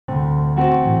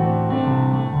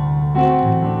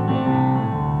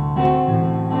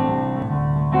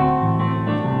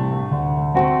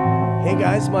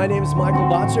guys, my name is Michael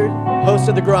Botzert, host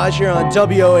of The Garage here on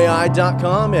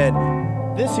WOAI.com,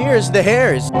 and this here is the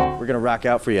Hares. We're gonna rock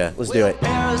out for you. Let's do it.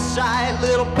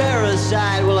 Little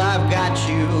parasite, well I've got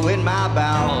you in my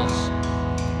bowels.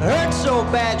 Hurt so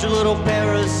bad, you little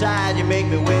parasite, you make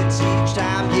me wince each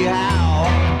time you howl.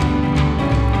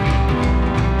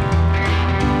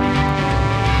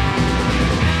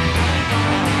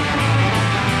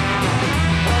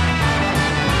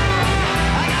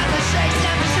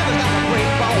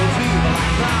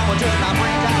 Turn my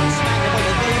brains out and smack it with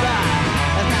a cleaver.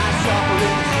 And I suffer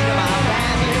in the seat of my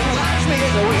pants. You watch me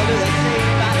as I wiggle to the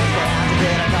same body down to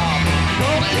get a call.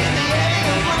 Rolling in the air,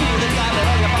 blue, this got me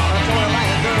like a ball of toy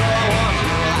like a girl I want to.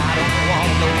 I don't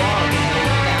want the water, can't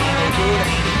look down the good.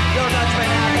 Don't touch me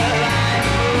now, the line.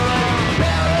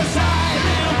 Parasite,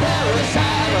 little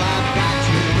parasite, well I've got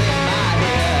you in my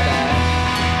head.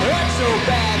 Hurts so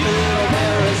bad, little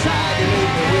parasite, you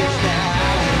make me wish that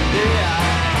I was dead.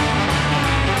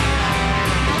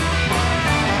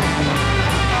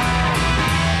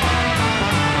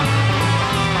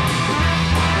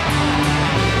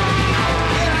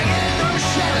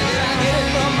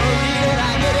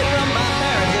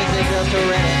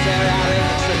 Hereditary, I think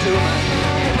it's the tumor.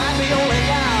 It might be only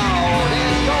now,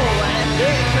 there's gold and it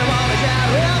makes me want to shout.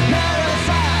 Little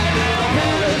parasite,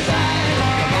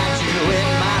 I got you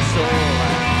in my soul.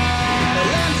 The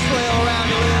limbs swell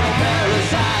around you, little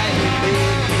parasite, you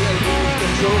make me lose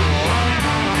control.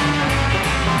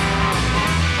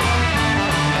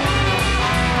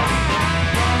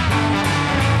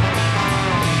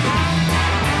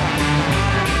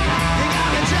 You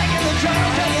got me checking the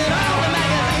journals, taking all the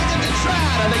magazines and try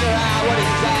to figure out what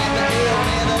exactly ailed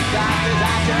me. The doctors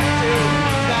I turn to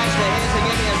scratch their heads and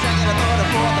give me a second, a third, a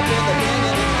fourth, a fifth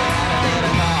opinion instead I did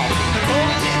a call.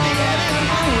 Rolling in the air in the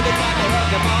moon, they got me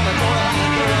hooked upon a toy like a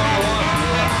girl I want to.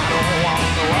 I don't want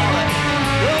the water.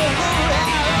 No food,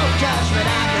 don't touch me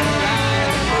down to the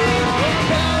line.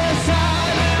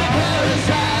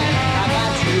 Parasite, I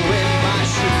got you in my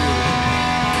shoes.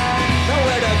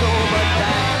 Nowhere to go but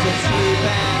back to sleep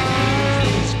and lose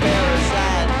these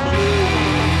parasite blues.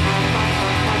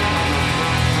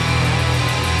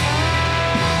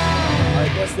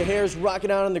 Alright, that's the Hares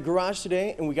rocking out in the garage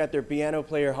today, and we got their piano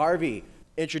player, Harvey.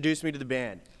 Introduce me to the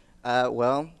band.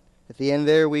 Well, at the end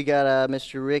there, we got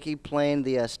Mr. Ricky playing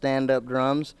the stand-up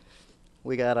drums.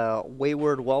 We got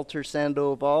Wayward Walter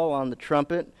Sandoval on the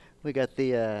trumpet. We got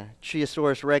the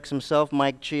Chiasaurus Rex himself,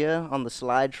 Mike Chia, on the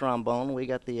slide trombone. We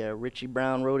got the Richie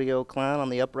Brown Rodeo Clown on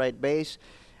the upright bass.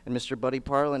 And Mr. Buddy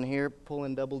Parlin here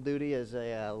pulling double duty as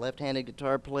a left-handed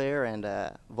guitar player and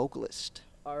vocalist.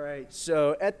 Alright,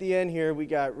 so at the end here, we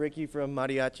got Ricky from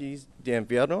Mariachis de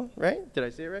Infierno, right? Did I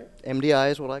say it right?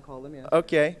 MDI is what I call them, yeah.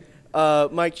 Okay.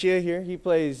 Mike Chia here, he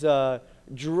plays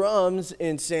drums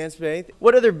in Sandspace.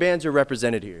 What other bands are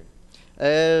represented here?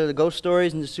 The Ghost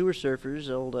Stories and the Sewer Surfers,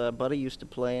 old Buddy used to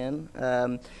play in.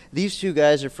 These two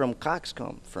guys are from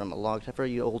Coxcomb, from a long time, for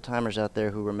you old-timers out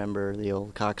there who remember the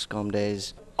old Coxcomb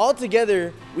days. All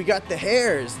together, we got the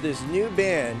Hares, this new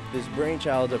band, this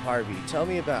brainchild of Harvey. Tell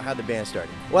me about how the band started.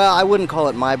 Well, I wouldn't call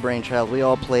it my brainchild. We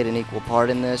all played an equal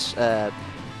part in this.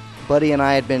 Buddy and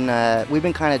I had been, we've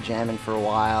been kind of jamming for a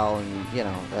while and, you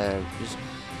know, just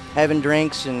having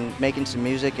drinks and making some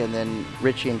music, and then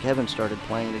Richie and Kevin started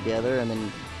playing together, and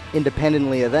then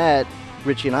independently of that,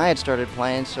 Richie and I had started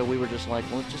playing, so we were just like,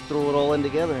 well, let's just throw it all in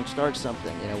together and start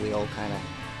something. You know, we all kind of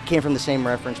came from the same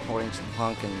reference points,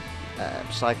 punk and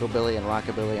psychobilly and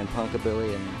rockabilly and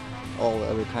punkabilly and all the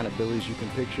other kind of billies you can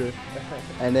picture.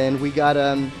 And then we got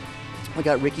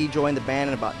Ricky joined the band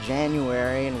in about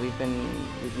January, and we've been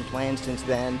playing since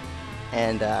then.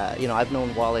 And you know, I've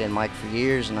known Wally and Mike for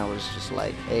years, and I was just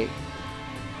like, hey,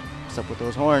 what's up with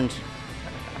those horns?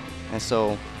 And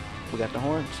so we got the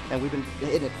horns, and we've been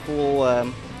hitting it full.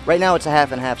 Right now it's a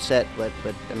half and half set, but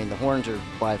I mean, the horns are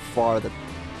by far the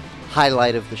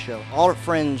highlight of the show. All our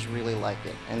friends really like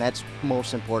it, and that's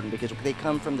most important because they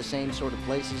come from the same sort of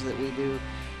places that we do,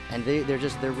 and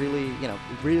they're really, you know,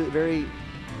 really very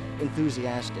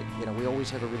enthusiastic. You know, we always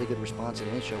have a really good response at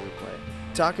any show we play.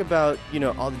 Talk about, you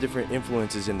know, all the different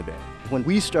influences in the band. When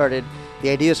we started, the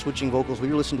idea of switching vocals, we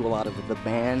were listening to a lot of the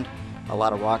band, a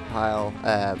lot of Rockpile,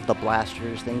 the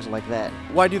Blasters, things like that.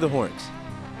 Why do the horns?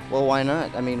 Well, why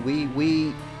not? I mean, we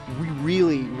really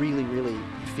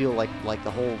feel like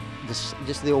the whole,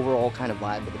 just the overall kind of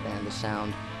vibe of the band, the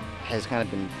sound has kind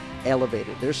of been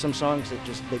elevated. There's some songs that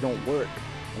they don't work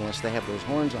unless they have those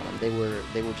horns on them.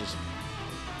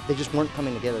 They just weren't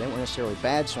coming together. They weren't necessarily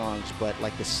bad songs, but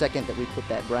like the second that we put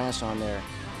that brass on there,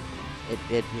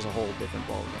 it was a whole different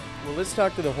ballgame. Well, let's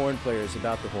talk to the horn players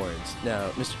about the horns. Now,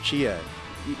 Mr. Chia,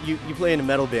 you play in a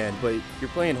metal band, but you're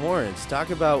playing horns. Talk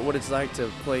about what it's like to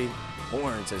play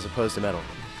horns as opposed to metal.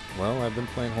 Well, I've been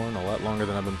playing horn a lot longer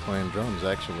than I've been playing drums,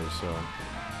 actually. So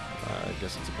I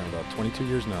guess it's been about 22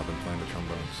 years now I've been playing the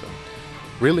trombone. So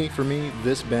really, for me,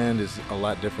 this band is a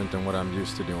lot different than what I'm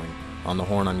used to doing. On the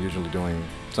horn, I'm usually doing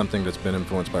something that's been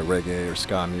influenced by reggae or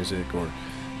ska music or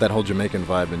that whole Jamaican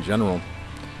vibe in general.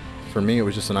 For me, it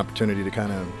was just an opportunity to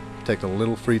kind of take the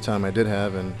little free time I did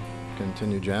have and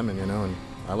continue jamming, you know, and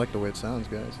I like the way it sounds,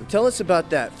 guys. Tell us about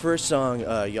that first song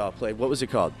y'all played. What was it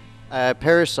called?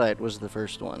 Parasite was the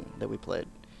first one that we played.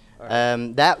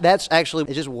 Right. That's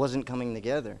actually, it just wasn't coming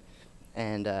together.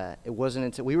 And it wasn't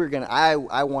until we were going to,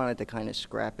 I wanted to kind of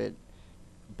scrap it.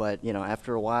 But, you know,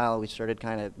 after a while, we started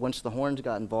kind of, once the horns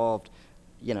got involved,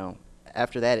 you know,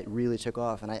 after that, it really took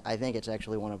off. And I think it's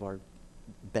actually one of our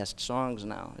best songs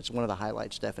now. It's one of the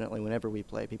highlights, definitely, whenever we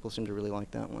play. People seem to really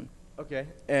like that one. Okay.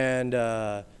 And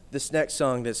this next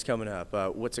song that's coming up,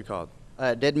 what's it called?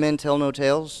 Dead Men Tell No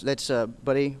Tales. That's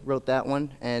Buddy wrote that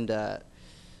one, and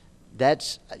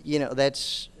that's, you know,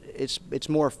 it's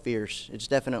more fierce. It's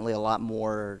definitely a lot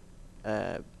more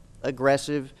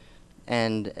aggressive,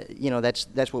 and you know,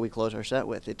 that's what we close our set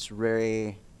with. It's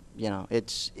very, you know,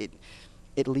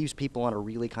 it leaves people on a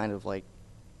really kind of like,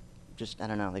 just, I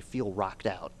don't know, they feel rocked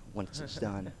out once it's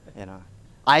done. You know,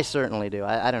 I certainly do.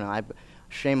 I don't know.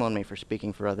 Shame on me for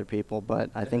speaking for other people, but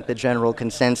I think the general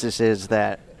consensus is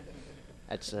that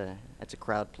that's a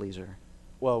crowd pleaser.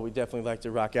 Well, we definitely like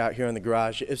to rock out here in the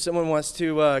garage. If someone wants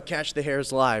to catch the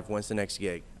Hares live, when's the next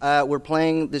gig? We're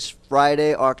playing this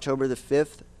Friday, October the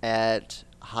 5th at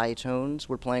High Tones.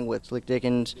 We're playing with Slick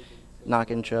Dickens,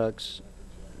 Knockin' Chucks,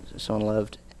 So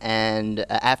Unloved. And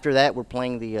after that, we're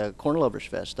playing the Corn Lovers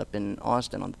Fest up in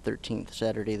Austin on the 13th,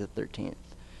 Saturday the 13th.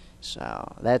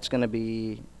 So that's going to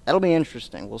be, that'll be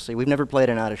interesting. We'll see. We've never played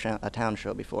an out-of-town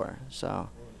show before, so.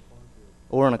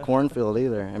 Or in a cornfield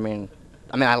either. I mean,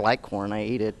 I like corn. I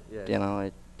eat it. Yeah. You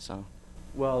know. So.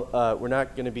 Well, we're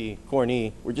not going to be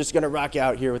corny. We're just going to rock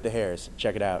out here with the Hares.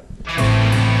 Check it out.